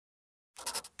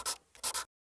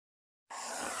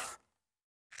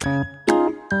Hello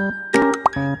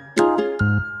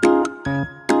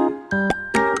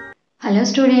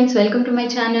students, welcome to my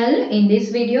channel. In this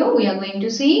video, we are going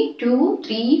to see 2,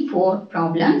 3, 4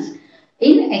 problems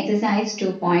in exercise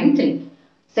 2.3.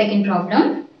 Second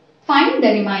problem, find the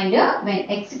remainder when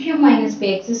x³ minus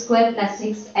px² plus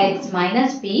 6x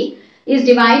minus p is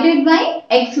divided by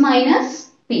x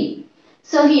minus p.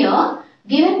 So here,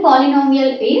 given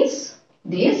polynomial is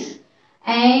this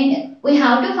and we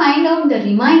have to find out the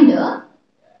remainder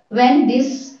when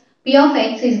this p of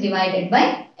x is divided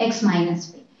by x minus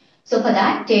p. So for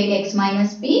that, take x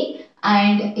minus p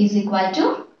and is equal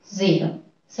to 0.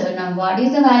 So now what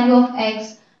is the value of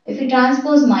x? If you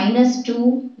transpose minus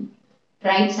to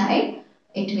right side,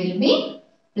 it will be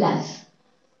plus.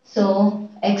 So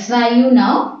x value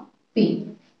now p.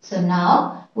 So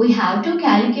now we have to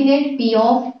calculate p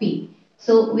of p.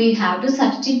 So we have to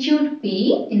substitute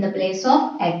p in the place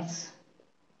of x.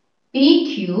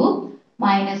 P cube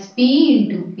minus p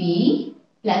into p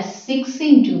plus 6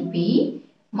 into p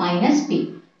minus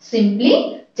p.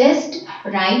 Simply just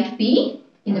write p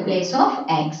in the place of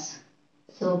x.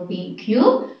 So p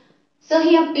cube. So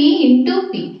here p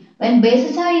into p. When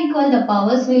bases are equal, the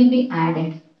powers will be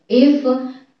added. If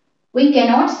we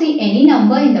cannot see any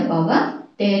number in the power,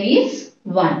 there is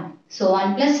 1. So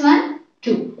 1 plus 1,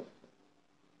 2.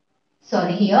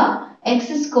 Sorry, here x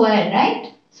is square,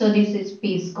 right? So this is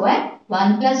p square.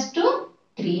 1 plus 2,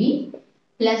 3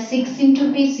 plus 6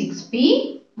 into p,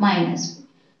 6p minus p.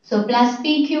 So plus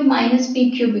p cube minus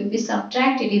p cube, if we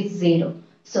subtract, it is 0.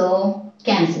 So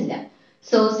cancel them.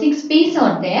 So 6 p's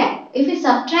are there. If we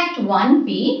subtract 1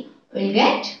 p, we will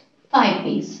get 5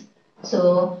 p's.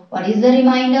 So what is the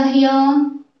remainder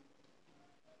here?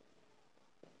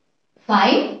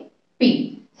 5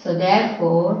 p. So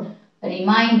therefore,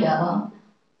 remainder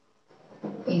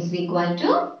is equal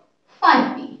to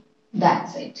 5p.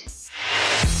 That's it.